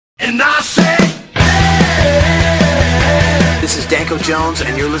Danko Jones,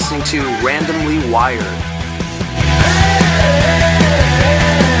 and you're listening to Randomly Wired.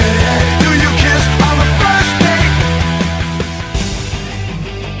 Do you kiss on the first date?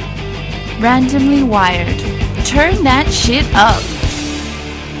 Randomly Wired. Turn that shit up.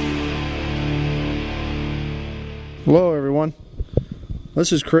 Hello, everyone.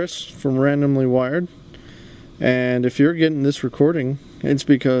 This is Chris from Randomly Wired. And if you're getting this recording, it's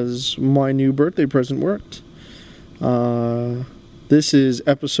because my new birthday present worked. This is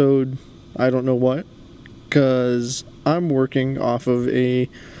episode I don't know what, because I'm working off of a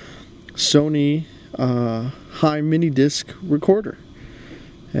Sony high mini disc recorder.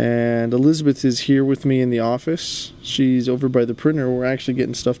 And Elizabeth is here with me in the office. She's over by the printer. We're actually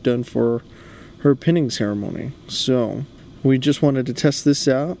getting stuff done for her pinning ceremony. So we just wanted to test this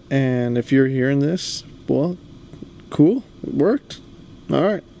out, and if you're hearing this, well, cool, it worked. All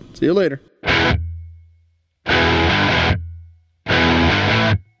right, see you later.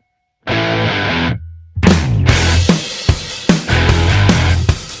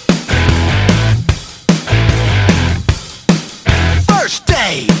 First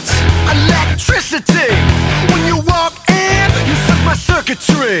date, electricity. When you walk in, you set my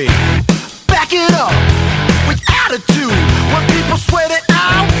circuitry. Back it up with attitude. When people sweat it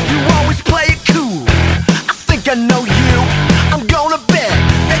out, you always play it cool. I think I know you. I'm gonna bet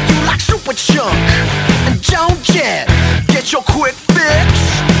that you like Super Chunk and Joan Jett. Get your quick fix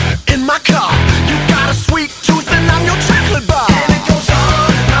in my car. You got a sweet tooth and I'm your chocolate bar. And it goes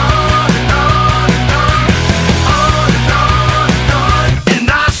on and on and on and on, on and on and on. And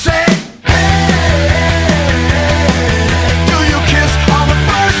I say, hey, do you kiss on the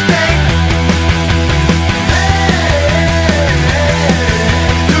first date?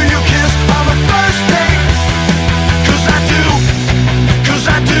 Do you kiss on the first date? 'Cause I do, 'cause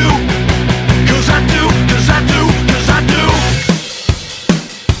I do, 'cause I do, 'cause I do, 'cause I do.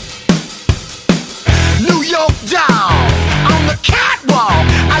 New York doll on the catwalk.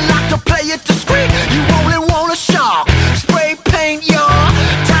 I like to play it discreet. You only want a shock. Spray paint your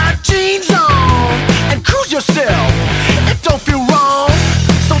tight jeans on and cruise yourself. It don't feel wrong,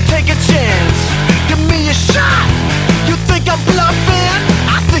 so take a chance. Give me a shot. You think I'm bluffing?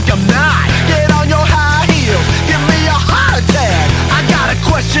 I think I'm not. Get on your high heels. Give me a heart attack. I got a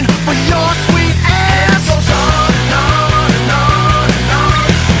question for your sweet ass. It goes on and on and on and on,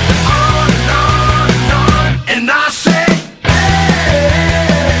 on and on and on. And I say, hey,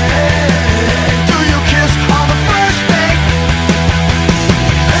 do you kiss on the first date?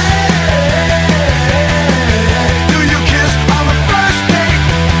 Hey, do you kiss on the first date?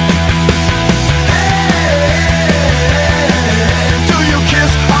 Hey, do you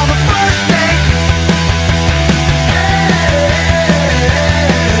kiss on the first date? Hey,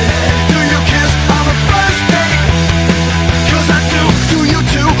 do you kiss on the first date? 'Cause I do you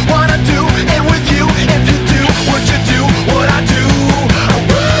do what I do, and with you, if you do what you do, what I do,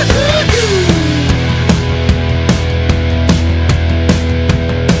 woo-hoo-hoo.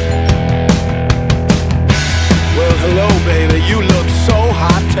 Well, hello, baby. You look so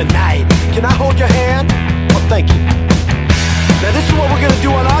hot tonight. Can I hold your hand? Oh, thank you. Now, this is what we're gonna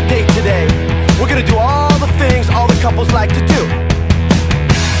do on our date today. We're gonna do all the things all the couples like to do.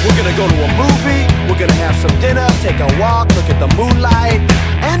 We're gonna go to a movie, we're gonna have some dinner, take a walk, look at the moonlight.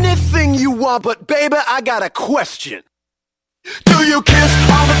 Anything you want, but baby, I got a question. Do you kiss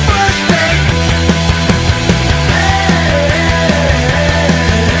on the first date?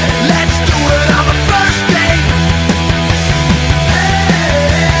 Let's do it on the first date.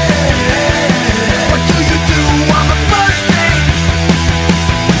 What do you do on the first date?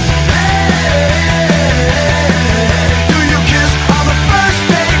 Do you kiss on the first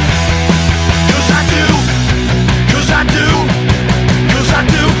date? 'Cause I do, 'cause I do, 'cause I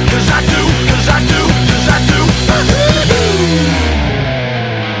do, 'cause I do, 'cause I do, 'cause I do.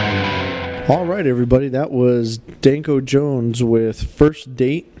 All right, everybody, that was Danko Jones with First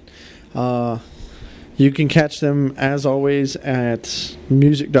Date. You can catch them, as always, at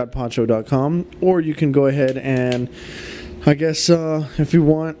music.poncho.com, or you can go ahead and, I guess, if you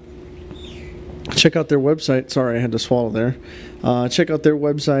want, check out their website. Sorry, I had to swallow there. Check out their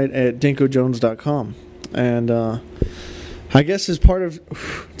website at dankojones.com. And I guess as part of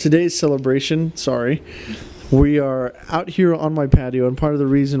today's celebration, we are out here on my patio, and part of the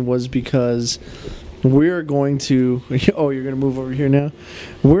reason was because we're going to... Oh, you're going to move over here now?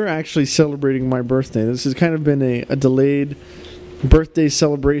 We're actually celebrating my birthday. This has kind of been a delayed birthday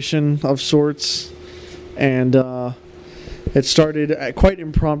celebration of sorts, and it started quite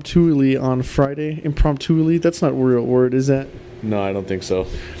impromptuly on Friday. Impromptuly? That's not a real word, is that? No, I don't think so.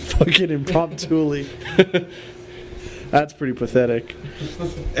 Fucking impromptuly. That's pretty pathetic.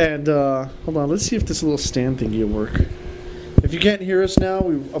 And hold on, let's see if this little stand thingy will work. If you can't hear us now,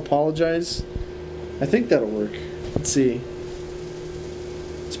 we apologize. I think that'll work. Let's see.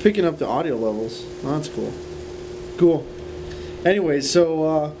 It's picking up the audio levels. Oh, that's cool. Cool. Anyway,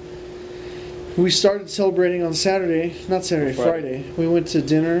 so we started celebrating on Saturday. Not Saturday, Friday. We went to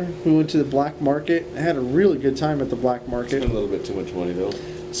dinner. We went to the black market. I had a really good time at the black market. Spent a little bit too much money, though.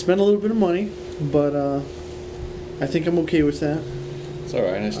 Spent a little bit of money, but I think I'm okay with that. It's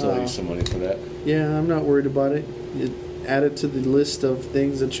alright, I still owe you some money for that. Yeah, I'm not worried about it. Add it to the list of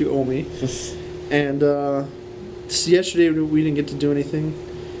things that you owe me. And yesterday we didn't get to do anything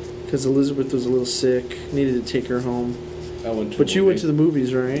because Elizabeth was a little sick. Needed to take her home. But you went to the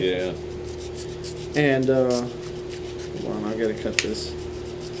movies, right? Yeah. And hold on, I gotta cut this.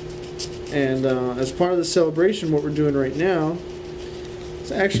 And as part of the celebration, what we're doing right now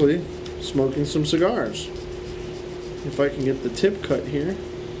is actually smoking some cigars. If I can get the tip cut here.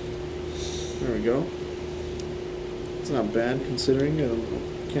 There we go. It's not bad considering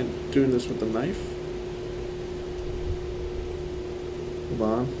I can't do this with a knife. Hold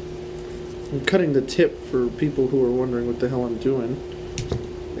on. I'm cutting the tip for people who are wondering what the hell I'm doing.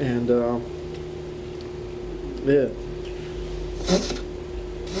 And yeah.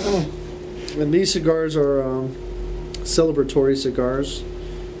 And these cigars are celebratory cigars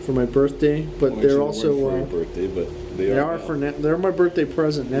for my birthday, but Well, they're actually, also for your birthday, but they are now. for they're my birthday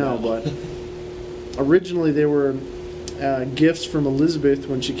present now, but originally they were gifts from Elizabeth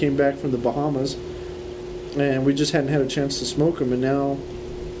when she came back from the Bahamas, and we just hadn't had a chance to smoke them, and now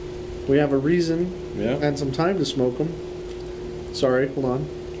we have a reason and some time to smoke them. Sorry, hold on.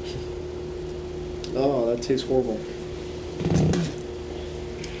 Oh, that tastes horrible.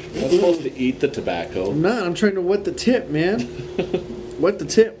 You're not supposed to eat the tobacco. I'm not. I'm trying to wet the tip, man. Wet the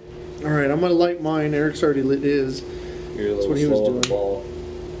tip. All right, I'm gonna light mine. Eric's already lit his. You're a That's little what he was slow on the ball.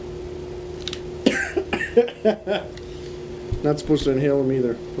 Not supposed to inhale them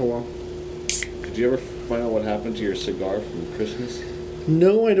either. Oh well. Did you ever find out what happened to your cigar from Christmas?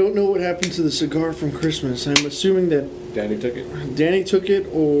 No, I don't know what happened to the cigar from Christmas. I'm assuming that Danny took it? Danny took it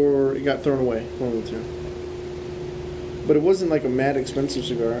or it got thrown away. One of the two. But it wasn't like a mad expensive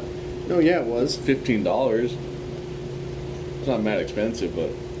cigar. No, yeah, it was. $15. It's not mad expensive,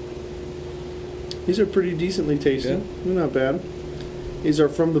 but These are pretty decently tasting. They're not bad. These are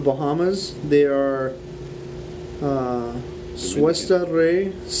from the Bahamas. They are Suesta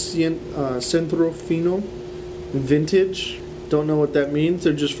Rey Centro Fino Vintage. Don't know what that means.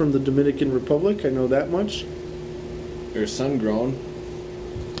 They're just from the Dominican Republic. I know that much. they're sun-grown.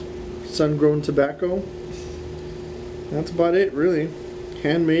 Sun-grown tobacco. That's about it, really.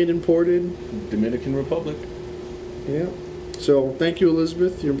 Handmade, imported. Dominican Republic. Yeah. So, thank you,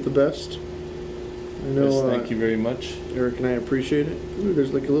 Elizabeth. You're the best. I know. Yes, thank you very much. Eric and I appreciate it. Ooh,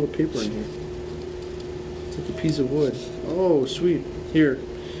 there's like a little paper in here. It's like a piece of wood. Oh, sweet. Here.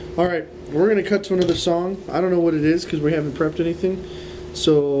 All right. We're going to cut to another song. I don't know what it is because we haven't prepped anything.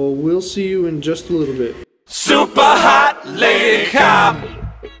 So, we'll see you in just a little bit. Super hot lady cop.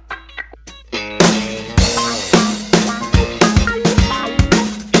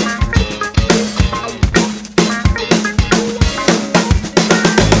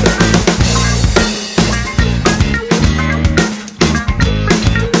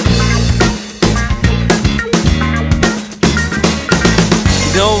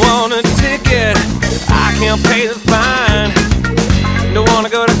 Don't want a ticket, I can't pay the fine. Don't wanna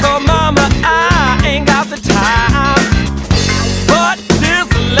go to court, mama, I ain't got the time. But this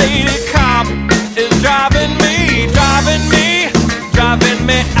lady cop is driving me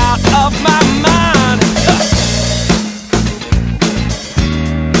out of my mind.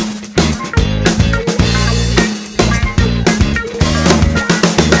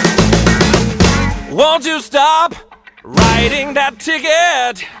 Won't you stop writing that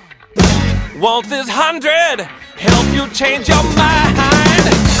ticket? Won't this 100 help you change your mind?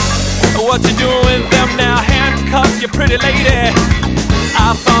 What you doing with them now? Handcuffs, you pretty lady.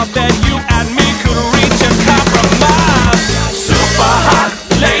 I thought that you and me could reach a compromise. Super hot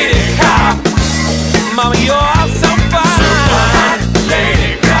lady cop. Mama, you're so fine. Super hot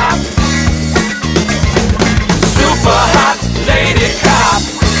lady cop. Super hot lady cop.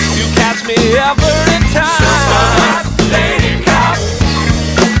 You catch me every time. Super hot lady cop.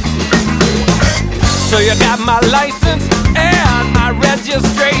 So you got my license and my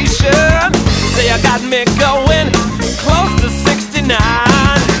registration. So you got me going close to 69.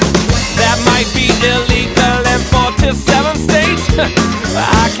 That might be illegal in 47 states.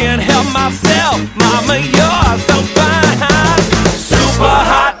 I can't help myself, mama, you're so fine. Super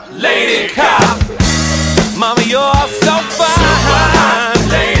hot lady cop. Mama, you're so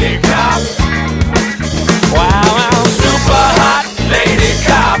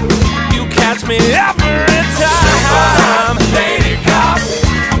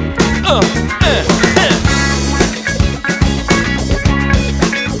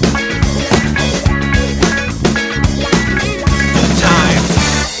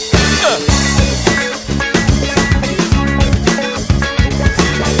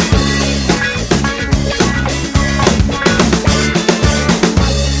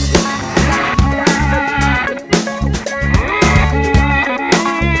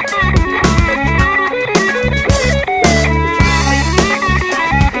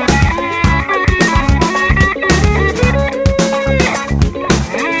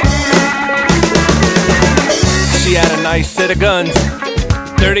nice set of guns,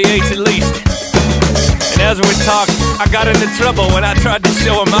 38s at least. And as we talked, I got into trouble when I tried to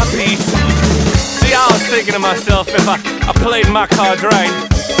show him my piece. See, I was thinking to myself, if I played my cards right,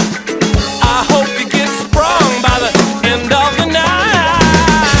 I hope to get sprung by the end of the night.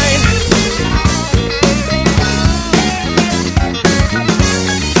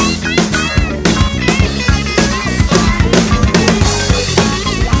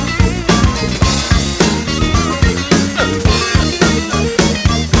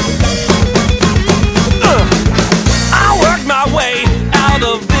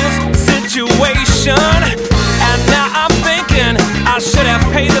 And now I'm thinking I should have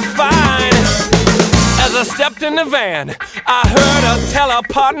paid the fine. As I stepped in the van, I heard her tell her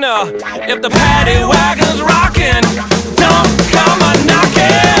partner, if the paddy wagon's rocking, don't come a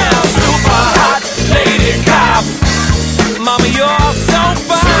knocking. Super hot lady cop, mama, you're so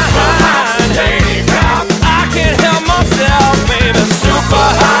fine. Super hot lady cop, I can't help myself, baby. Super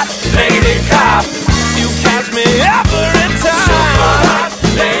hot lady cop, you catch me every time. Super hot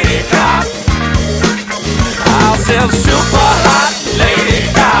lady cop, I'll sell super hot lady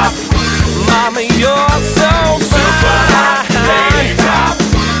cop. Mama, you're so super hot lady cop.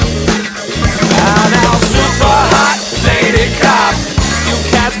 Now super hot lady cop, you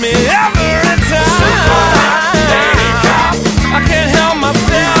catch me every time. Super hot lady cop, I can't help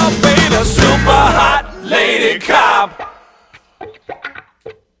myself, baby. Super hot lady cop.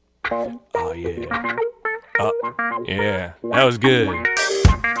 Oh yeah. Yeah, that was good.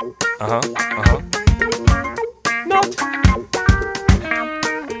 No.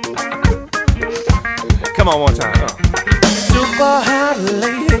 Come on, one time. Super hot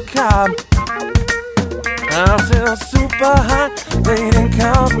lady cop. I said super hot lady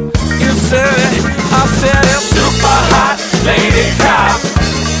cop. You said it, I said it. Super hot lady cop.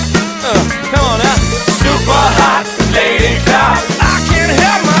 Come on now. Super hot lady cop. I can't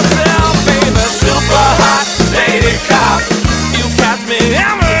help myself, baby. Super hot lady cop. You catch me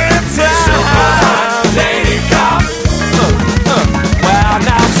every time. Super hot lady cop. Well,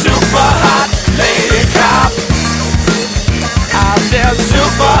 now super hot lady cop. I said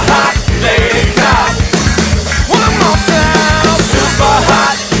super hot lady cop. One more time. Super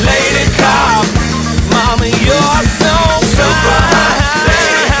hot lady cop. Mama, you're so super hot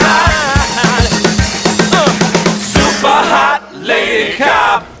lady cop. Super hot lady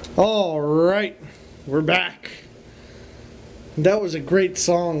cop. All right, we're back. That was a great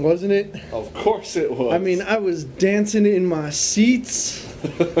song, wasn't it? Of course it was. I mean, I was dancing in my seats.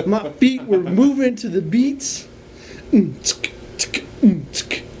 My feet were moving to the beats.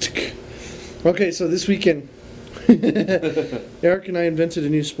 Okay, so this weekend, Eric and I invented a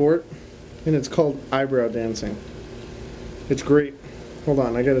new sport, and it's called eyebrow dancing. It's great. Hold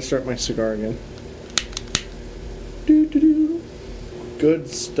on, I gotta start my cigar again. Doo-doo-doo. Good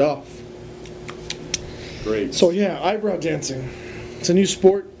stuff. Great. So yeah, eyebrow dancing. It's a new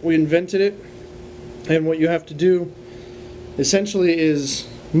sport. We invented it. And what you have to do, essentially, is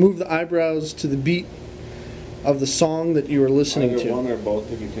move the eyebrows to the beat of the song that you are listening Either to. one or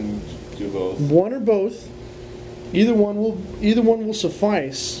both, if you can do both. One or both. Either one will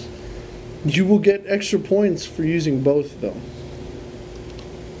suffice. You will get extra points for using both, though.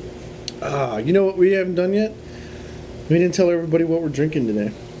 You know what we haven't done yet? We didn't tell everybody what we're drinking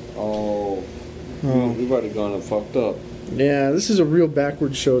today. Oh. We've already gone and fucked up. Yeah, this is a real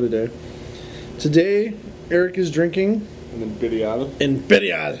backward show today. Today, Eric is drinking Imperial.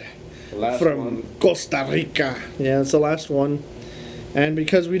 Imperial The last from one. Costa Rica. Yeah, it's the last one. And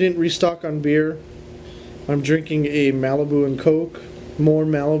because we didn't restock on beer, I'm drinking a Malibu and Coke. More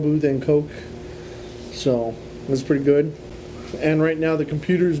Malibu than Coke. So, that's pretty good. And right now the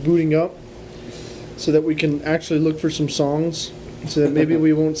computer is booting up so that we can actually look for some songs so that maybe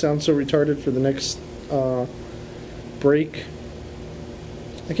we won't sound so retarded for the next break.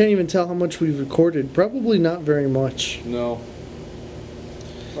 I can't even tell how much we've recorded. Probably not very much. No.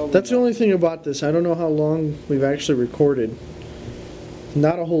 Probably That's the not. only thing about this. I don't know how long we've actually recorded.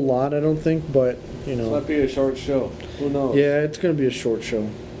 Not a whole lot, I don't think, but, you This know. might be a short show. Who knows? Yeah, it's going to be a short show.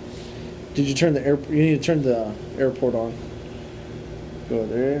 Did you turn the airport? You need to turn the airport on. Go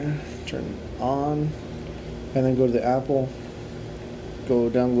there, turn it on, and then go to the Apple. Go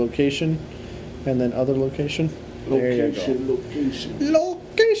down location, and then other location. There you go.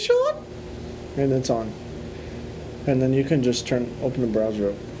 Location. And it's on. And then you can just open the browser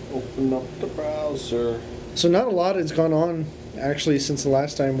up. Open up the browser. So not a lot has gone on actually since the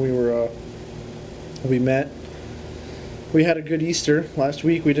last time we met. We had a good Easter last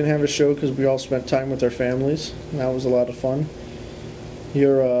week. We didn't have a show because we all spent time with our families. That was a lot of fun.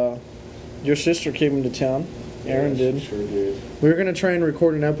 Your sister came into town. Aaron Yeah, did. Sure did. We were going to try and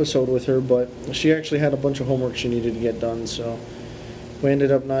record an episode with her, but she actually had a bunch of homework she needed to get done, so we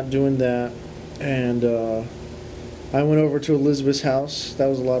ended up not doing that. And I went over to Elizabeth's house. That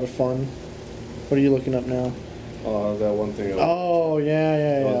was a lot of fun. What are you looking up now? That one thing. Oh,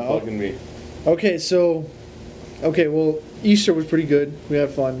 yeah. That was bugging me. Okay, well, Easter was pretty good. We had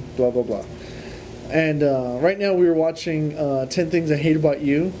fun, blah, blah, blah. And right now we were watching 10 Things I Hate About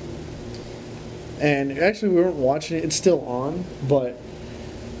You. And actually we weren't watching it. It's still on, but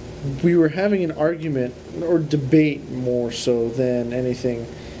we were having an argument, or debate more so than anything,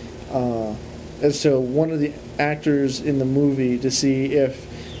 as to one of the actors in the movie, to see if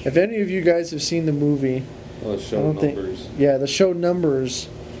any of you guys have seen the movie. Oh, the show Numbers. The show Numbers.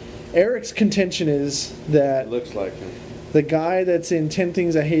 Eric's contention is that It looks like him. the guy that's in 10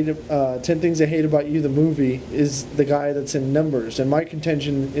 Things I Hate About You, the movie, is the guy that's in Numbers. And my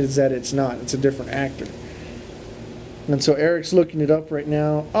contention is that it's not. It's a different actor. And so Eric's looking it up right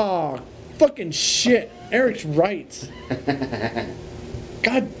now. Oh, fucking shit. Eric's right.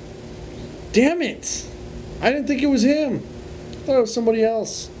 God damn it. I didn't think it was him. I thought it was somebody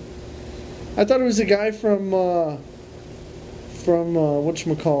else. I thought it was a guy from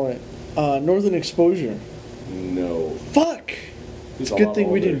whatchamacallit, Northern Exposure. No. Fuck! He's It's a a good lot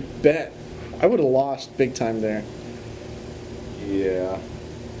thing we older. didn't bet. I would have lost big time there. Yeah.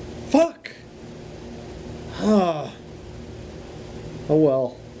 Fuck! Oh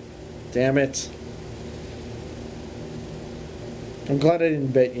well. Damn it. I'm glad I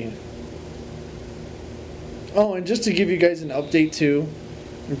didn't bet you. Oh, and just to give you guys an update too,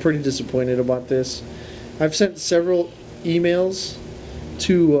 I'm pretty disappointed about this. I've sent several emails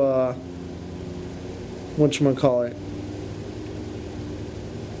to whatchamacallit,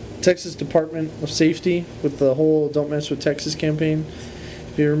 Texas Department of Safety with the whole Don't Mess with Texas campaign.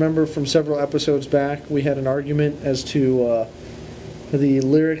 If you remember from several episodes back, we had an argument as to the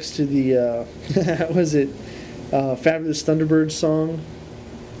lyrics to the Fabulous Thunderbirds song,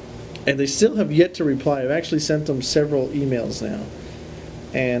 and they still have yet to reply. I've actually sent them several emails now,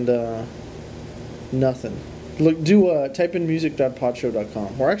 and nothing. Type in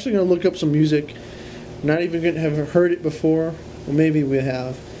music.podshow.com. We're actually going to look up some music. Not even going to have heard it before. Well, maybe we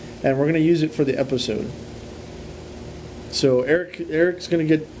have. And we're going to use it for the episode. So Eric's going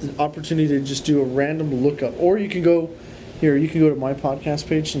to get the opportunity to just do a random lookup. Or you can go to my podcast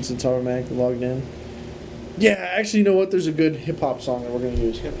page since it's automatically logged in. Yeah, actually, you know what? There's a good hip-hop song that we're going to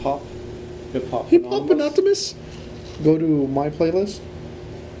use. Hip-hop Anonymous. Go to my playlist.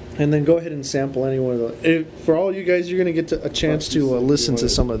 And then go ahead and sample any one of those. For all you guys, you're going to get a chance to listen to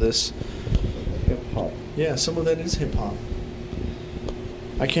some of this. Hip-hop. Yeah, some of that is hip-hop.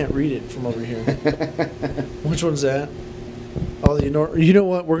 I can't read it from over here. Which one's that? Oh, you know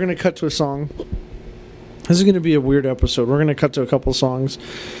what? We're going to cut to a song. This is going to be a weird episode. We're going to cut to a couple songs.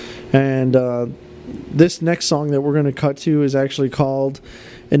 And this next song that we're going to cut to is actually called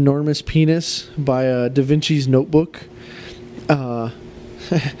Enormous Penis by Da Vinci's Notebook.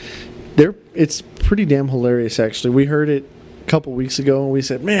 It's pretty damn hilarious, actually. We heard it a couple weeks ago, and we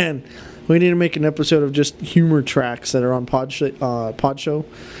said, man, we need to make an episode of just humor tracks that are on Pod Show.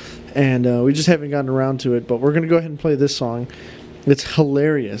 And we just haven't gotten around to it, but we're going to go ahead and play this song. It's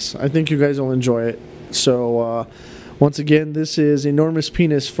hilarious. I think you guys will enjoy it. So, once again, this is Enormous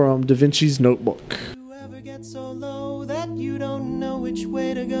Penis from Da Vinci's Notebook. You ever get so low that you don't know which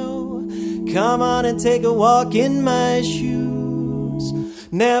way to go? Come on and take a walk in my shoes.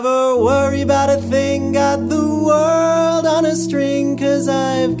 Never worry about a thing, got the world on a string, 'cause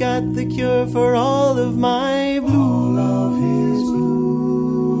I've got the cure for all of my blues. All of his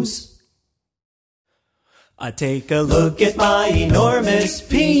blues. I take a look at my enormous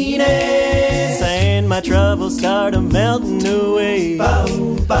penis, and my troubles start melting away.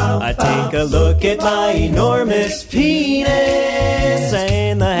 I take a look at my enormous penis,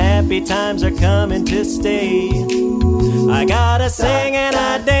 and the happy times are coming to stay. I gotta sing and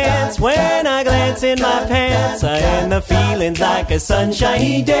I dance when I glance in my pants, and the feeling's like a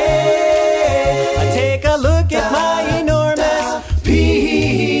sunshiny day. I take a look at my enormous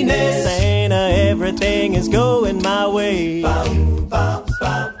penis, and everything is going my way.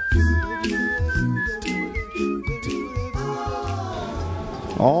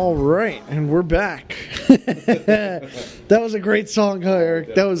 All right, and we're back. That was a great song, huh,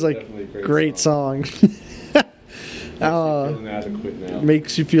 Eric? That was like Definitely a great song. Feeling inadequate now.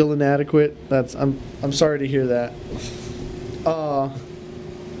 Makes you feel inadequate. I'm sorry to hear that.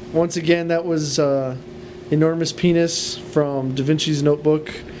 Once again, that was Enormous Penis from Da Vinci's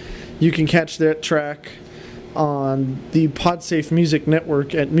Notebook. You can catch that track on the PodSafe Music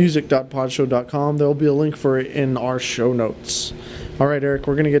Network at music.podshow.com. There'll be a link for it in our show notes. All right, Eric,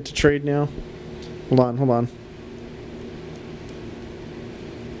 we're going to get to trade now. Hold on.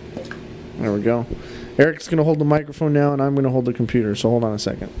 There we go. Eric's going to hold the microphone now, and I'm going to hold the computer, so hold on a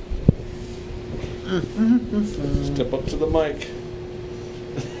second. Step up to the mic.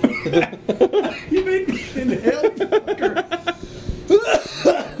 You made me inhale, fucker.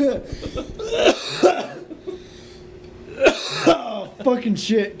 Oh, fucking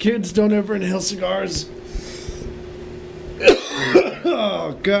shit. Kids, don't ever inhale cigars.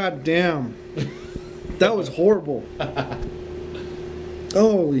 Oh, god damn. That was horrible.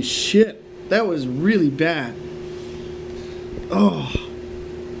 Holy shit. That was really bad. Oh.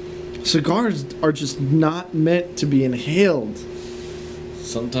 Cigars are just not meant to be inhaled.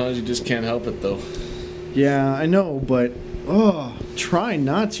 Sometimes you just can't help it, though. Yeah, I know, but try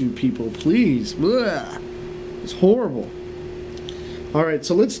not to, people, please. Ugh. It's horrible. All right,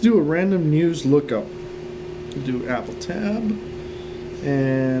 so let's do a random news lookup. We'll do Apple tab,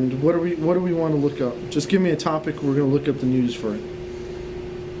 and what do we want to look up? Just give me a topic. We're going to look up the news for it.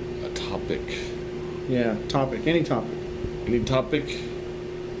 A topic. Yeah, topic. Any topic. Any topic?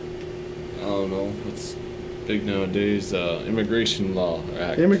 I don't know. What's big nowadays? Immigration law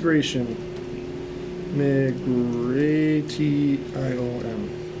act. Immigration.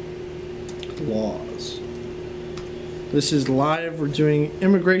 Laws. This is live. We're doing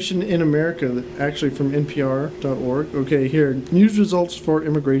Immigration in America, actually from NPR.org. Okay, here. News results for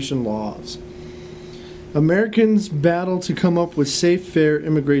immigration laws. Americans battle to come up with safe, fair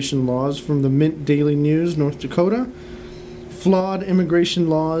immigration laws from the Mint Daily News, North Dakota. Flawed immigration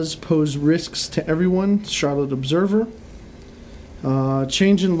laws pose risks to everyone, Charlotte Observer.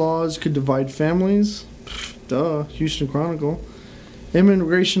 Change in laws could divide families. Duh, Houston Chronicle.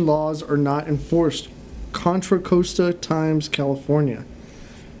 Immigration laws are not enforced, Contra Costa Times, California.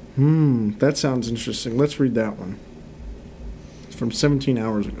 That sounds interesting. Let's read that one. It's from 17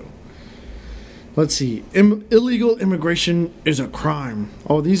 hours ago. Let's see. Illegal immigration is a crime.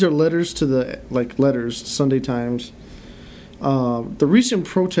 Oh, these are letters to letters, Sunday Times. The recent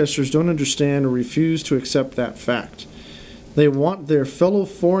protesters don't understand or refuse to accept that fact. They want their fellow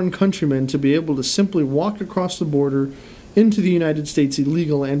foreign countrymen to be able to simply walk across the border into the United States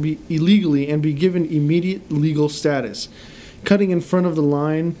illegally and be given immediate legal status, cutting in front of the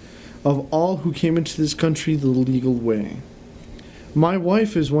line of all who came into this country the legal way. My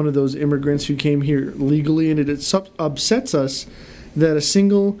wife is one of those immigrants who came here legally, and it upsets us that a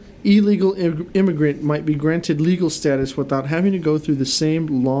single illegal immigrant might be granted legal status without having to go through the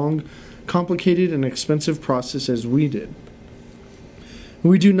same long, complicated, and expensive process as we did.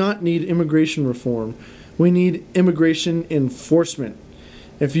 We do not need immigration reform. We need immigration enforcement.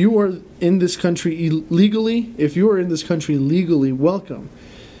 If you are in this country illegally, welcome.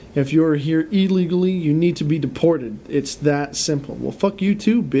 If you're here illegally, you need to be deported. It's that simple. Well, fuck you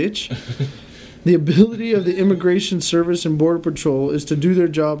too, bitch. The ability of the Immigration Service and Border Patrol is to do their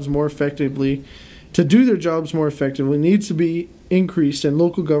jobs more effectively. Needs to be increased, and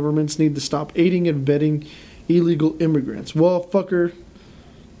local governments need to stop aiding and abetting illegal immigrants. Well, fucker,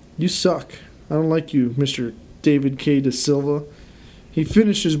 you suck. I don't like you, Mr. David K. Da Silva. He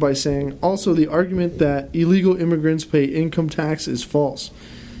finishes by saying, also, the argument that illegal immigrants pay income tax is false.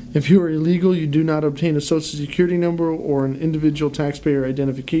 If you are illegal, you do not obtain a Social Security number or an individual taxpayer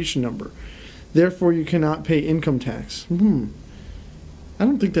identification number. Therefore, you cannot pay income tax. I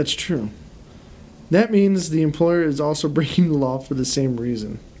don't think that's true. That means the employer is also breaking the law for the same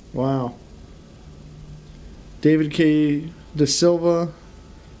reason. Wow. David K. Da Silva,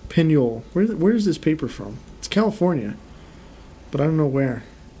 Pinole. Where is this paper from? It's California, but I don't know where.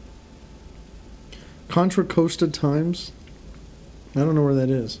 Contra Costa Times. I don't know where that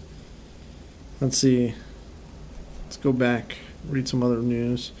is. Let's see. Let's go back. Read some other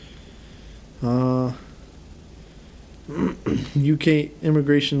news. UK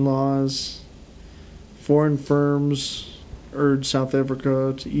immigration laws. Foreign firms urge South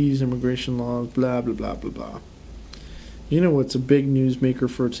Africa to ease immigration laws. Blah, blah, blah, blah, blah. You know what's a big news maker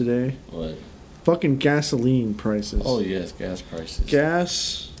for today? What? Fucking gasoline prices. Oh, yes, gas prices.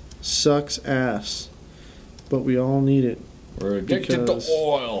 Gas sucks ass. But we all need it. We're addicted to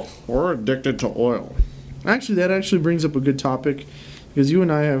oil. We're addicted to oil. Actually, that actually brings up a good topic, because you and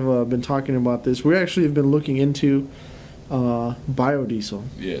I have been talking about this. We actually have been looking into biodiesel.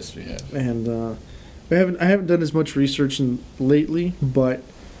 Yes, we have. And I haven't done as much research lately, but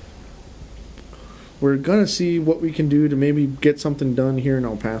we're going to see what we can do to maybe get something done here in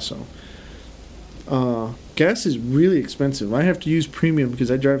El Paso. Gas is really expensive. I have to use premium because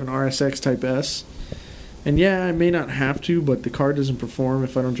I drive an RSX Type S. And yeah, I may not have to, but the car doesn't perform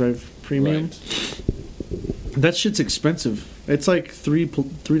if I don't drive premium. Right. That shit's expensive. It's like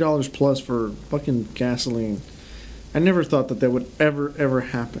 $3 plus for fucking gasoline. I never thought that would ever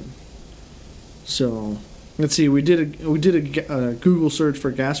happen. So, let's see. We did a Google search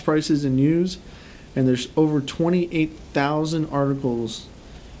for gas prices and news, and there's over 28,000 articles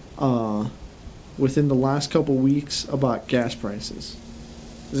within the last couple weeks about gas prices.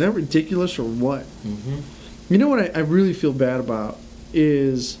 Is that ridiculous or what? Mm-hmm. You know what I really feel bad about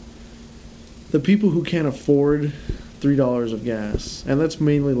is the people who can't afford $3 of gas, and that's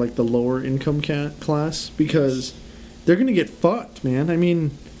mainly like the lower income class, because they're gonna get fucked, man. I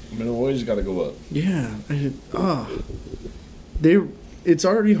mean, minimum wage got to go up. Yeah, it's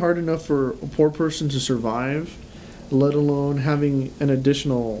already hard enough for a poor person to survive, let alone having an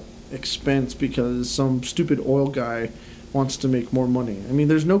additional expense because some stupid oil guy wants to make more money. I mean,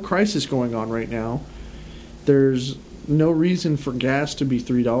 there's no crisis going on right now. There's no reason for gas to be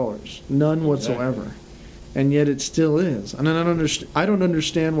 $3, none whatsoever. Exactly. And yet it still is. And I don't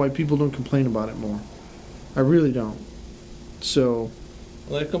understand why people don't complain about it more. I really don't. So,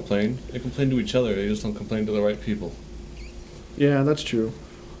 well, they complain. They complain to each other. They just don't complain to the right people. Yeah, that's true.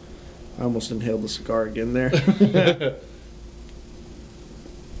 I almost inhaled the cigar again there.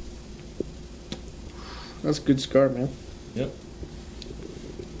 That's a good cigar, man. Yep.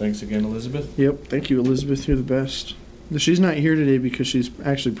 Thanks again, Elizabeth. Yep. Thank you, Elizabeth. You're the best. She's not here today because she's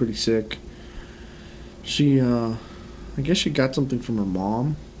actually pretty sick. I guess she got something from her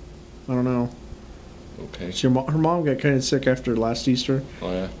mom. I don't know. Okay. Her mom got kind of sick after last Easter.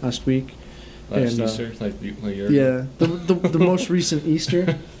 Oh, yeah. Last week. Last Easter? Like a year ago? Yeah. The most recent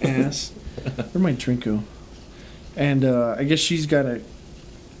Easter. Ass. Where'd my drink go? And I guess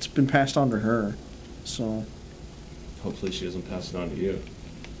it's been passed on to her. So. Hopefully she doesn't pass it on to you.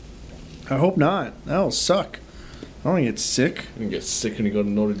 I hope not. That'll suck. I don't want to get sick. You're going to get sick when you go to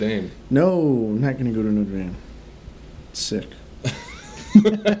Notre Dame. No, I'm not going to go to Notre Dame. Sick.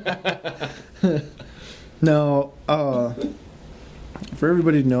 No, for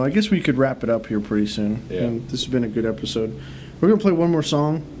everybody to know, I guess we could wrap it up here pretty soon. Yeah. And this has been a good episode. We're going to play one more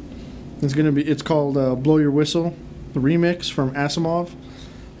song. It's called Blow Your Whistle, the remix from Asimov.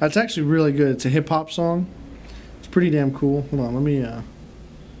 That's actually really good. It's a hip-hop song. It's pretty damn cool. Hold on, let me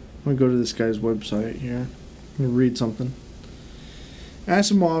go to this guy's website here. Let me read something.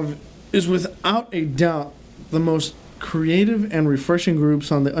 Asimov is without a doubt the most creative and refreshing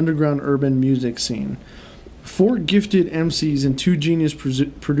groups on the underground urban music scene. 4 gifted MCs and 2 genius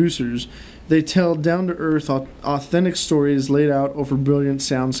producers, they tell down-to-earth, authentic stories laid out over brilliant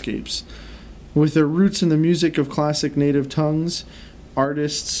soundscapes. With their roots in the music of classic native tongues,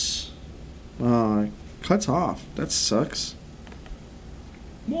 artists... cuts off. That sucks.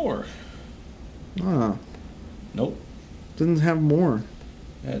 More. Nope. Doesn't have more.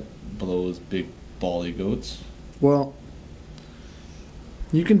 That blows big bally goats. Well,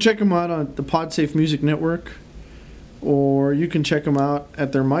 you can check them out on the PodSafe Music Network, or you can check them out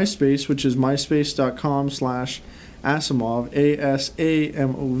at their MySpace, which is myspace.com/Asimov,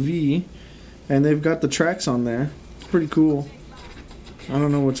 ASAMOV, and they've got the tracks on there. It's pretty cool. I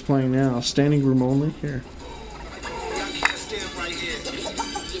don't know what's playing now. Standing room only? Here.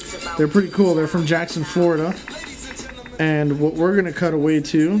 They're pretty cool. They're from Jackson, Florida. And what we're going to cut away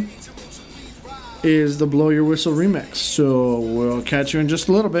to is the Blow Your Whistle remix. So we'll catch you in just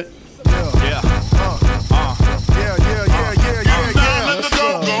a little bit. Yeah.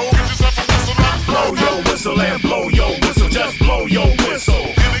 Blow your whistle and blow your whistle. Just blow your whistle.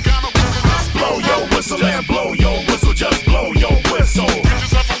 Blow your whistle and blow your whistle. Just blow your whistle.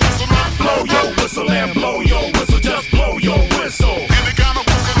 Blow your whistle and blow your whistle. Just blow your whistle.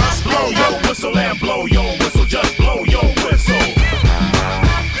 Blow your whistle and blow your whistle. Just blow your whistle.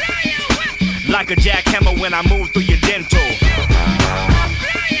 Like a jackhammer when I move through your dental.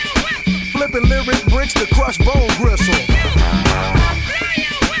 Flipping lyric bricks to crush bone gristle.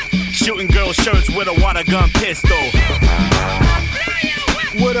 Shooting girl shirts with a water gun pistol.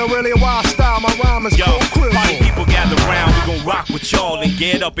 With a really wild style, my rhyme is cold crystal. Party people gather round, we gon' rock with y'all and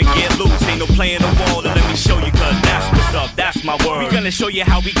get up and get loose. Ain't no play in the wall, and let me show you, cause that's what's up, that's my word. We gonna show you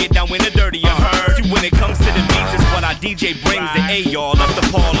how we get down when the dirty, you heard. See, when it comes to the beats, it's what our DJ brings. The A, y'all, up the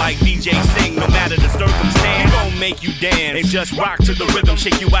Paul like DJ sing. No matter the circumstance, we gon' make you dance. And just rock to the rhythm,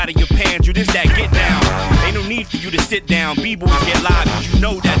 shake you out of your pants. You just that get down. Ain't no need for you to sit down. B-boys get live, cause you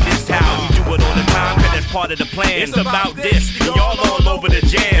know that this how we do it all the time, cause that's part of the plan. It's about this, and y'all all over the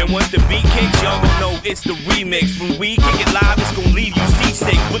jam. And once the beat kicks, y'all gon' know it's the remix. When we kick it live, it's gon' leave you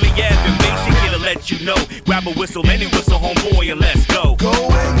seasick. Willie Evan, basic, here to let you know. Grab a whistle, any whistle, homeboy, and let's go. Going,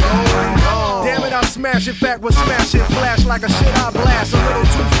 going, go. Damn it, I smell smash it, fact was smash it, flash like a shit I blast. A little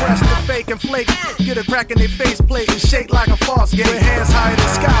too fresh to fake and flake. Get a crack in their face plate and shake like a false gate. With hands higher than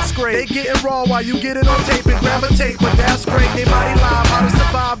skyscraper. They getting raw while you get it on tape and gravitate, but that's great. They mighty live, how to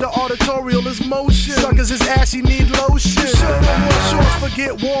survive the auditorial is motion. Suckers is ashy, need lotion. Sure, no more shorts,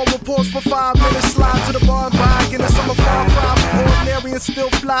 forget war reports for 5 minutes. Slide to the bar and buy, get a summer far cry from ordinary and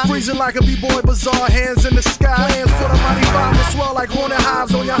still fly. Freezing like a b-boy bizarre, hands in the sky. Plans for the mighty vibe will swell like hornet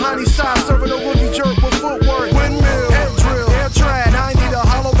hives on your honey side. Serving a rookie jerk with footwork. Windmill, head drill, air trad. I need a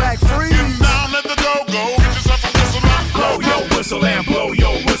hollow back freeze. Down, let the go go. Get yourself a whistle and blow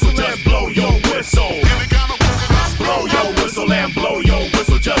your whistle and blow your whistle. Just blow your whistle. Blow your whistle and blow your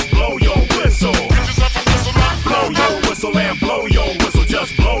whistle. Just blow your whistle. Blow your whistle and blow your whistle.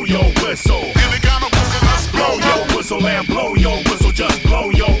 Just blow your whistle. Blow your whistle and blow your whistle. Just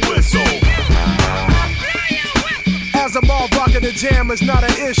blow your whistle. As I'm all rocking the jam is not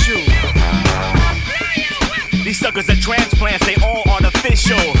an issue. These suckers are transplants, they all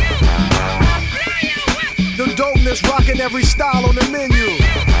artificial. The dopeness rocking every style on the menu.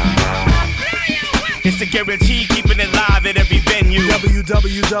 It's a guarantee, keeping it live at every venue.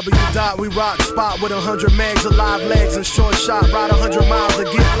 www.werockspot with 100 megs of live legs and short shot. Ride 100 miles to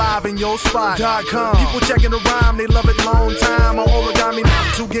get live in your spot.com. People checking the rhyme, they love it long time. My origami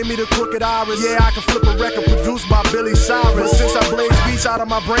who give me the crooked iris. Yeah, I can flip a record produced by Billy Cyrus. Since I blaze beats out of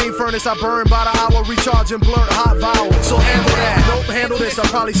my brain furnace, I burn by the hour, recharging blurred hot vowels. So handle that, nope, handle this. I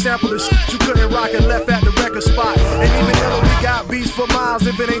probably sample this shit you couldn't rock and left at the record spot. And even though we got beats for miles,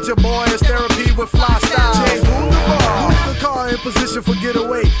 if it ain't your boy, it's therapy with fly style. Jay, move the bar, move the car in position for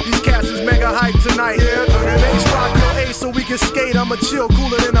getaway. These cats is mega hype tonight. Yeah, bass rock your ace so we can skate. I'm a chill,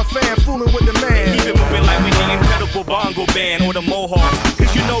 cooler than a fan, fooling with the man. Keep it moving like we the incredible bongo band or the Mohawks.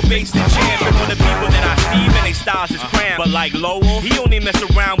 Cause you know bass the champion for the people that I see, man, they styles is cramped. But like Lowell, he only mess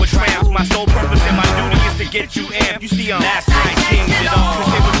around with tramps. My sole purpose and my duty is to get you amped. You see, I'm last night kings it all.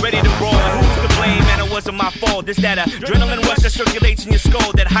 Cause they was ready to roll. Who's to blame, man, it wasn't my fault. It's that adrenaline rush that circulates in your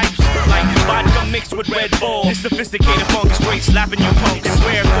skull that hypes like vodka mixed with Red Bull. This sophisticated funk is straight slapping you punks in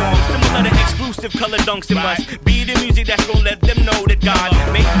rare form. Similar to exclusive color dunks. It must be the music that's gonna let them know that God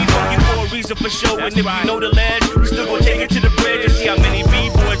made me funky for a reason for show. And if you know the lead, we still gonna take it to the bridge and see how many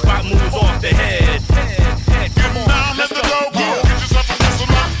B-boys pop moves off the head. Come on, let's go.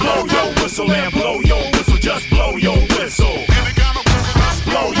 Blow your whistle and blow your whistle. Just blow your whistle.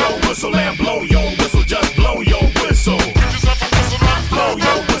 Blow your whistle and blow your whistle. Just blow your whistle. Blow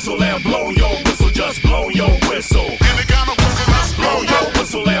your whistle and blow your whistle. Just blow your whistle. Blow your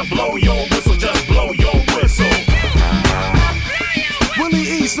whistle and blow your whistle. Just blow your whistle. Willie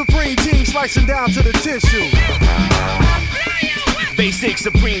E. Supreme Team slicing down to the tissue. Basic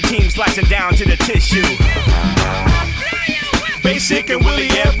Supreme Team slicing down to the tissue. Basic and Willie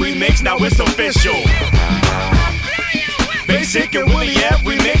every mix, now it's official. Basic and Willie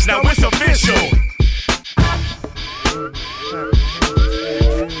every mix, now it's official.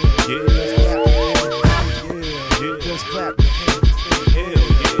 Just clap your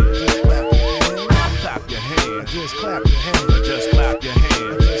hands. Just clap your hands. Just clap your hands. Just clap your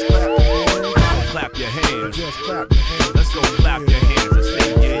hands. Clap your hands. Just clap your hands. Let's go clap your hands and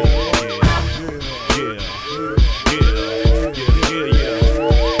say yeah, yeah,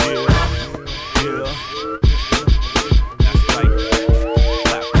 yeah. That's right.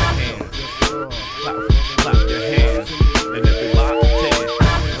 Clap your hands. Clap your hands. And everybody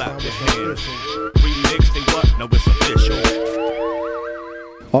clap your hands. Remix, they what? No, it's official.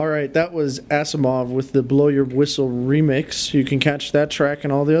 All right, that was Asimov with the Blow Your Whistle remix. You can catch that track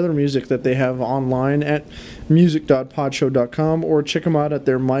and all the other music that they have online at music.podshow.com or check them out at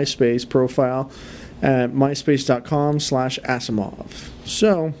their MySpace profile at myspace.com/Asimov.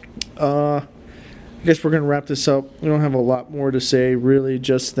 So, I guess we're going to wrap this up. We don't have a lot more to say, really,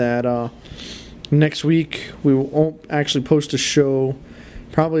 just that next week we won't actually post a show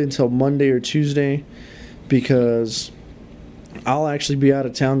probably until Monday or Tuesday because I'll actually be out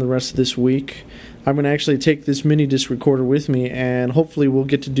of town the rest of this week. I'm going to actually take this mini disc recorder with me, and hopefully we'll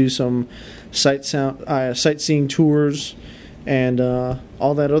get to do some sightseeing tours and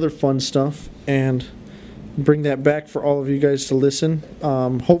all that other fun stuff, and bring that back for all of you guys to listen.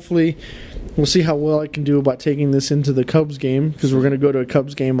 Hopefully we'll see how well I can do about taking this into the Cubs game, because we're going to go to a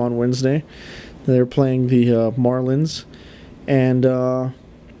Cubs game on Wednesday. They're playing the Marlins, and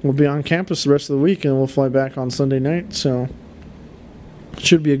we'll be on campus the rest of the week, and we'll fly back on Sunday night, so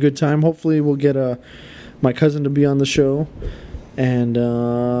should be a good time. Hopefully we'll get my cousin to be on the show, and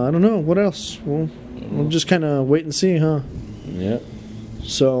I don't know what else. We'll just kind of wait and see, huh? Yep.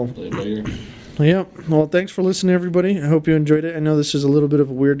 So, yep. Well, thanks for listening, everybody. I hope you enjoyed it. I know this is a little bit of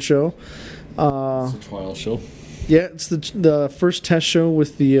a weird show. It's a trial show. Yeah, it's the first test show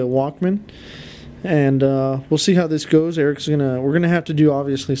with the Walkman, and we'll see how this goes. We're gonna have to do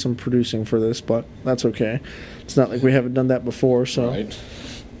obviously some producing for this, but that's okay. It's not like we haven't done that before, so. Right.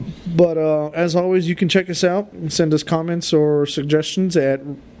 But as always, you can check us out and send us comments or suggestions at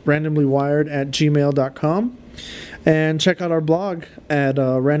randomlywired@gmail.com, and check out our blog at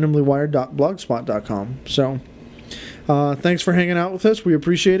randomlywired.blogspot.com. So. Thanks for hanging out with us. We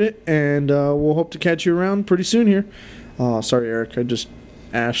appreciate it, and we'll hope to catch you around pretty soon here. Sorry, Eric. I just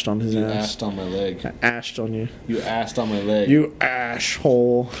ashed on his ass. Ashed on my leg. I ashed on you. You ashed on my leg. You ash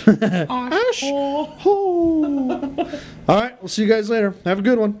hole. Ash hole. All right, we'll see you guys later. Have a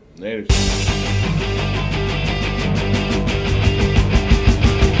good one. Later.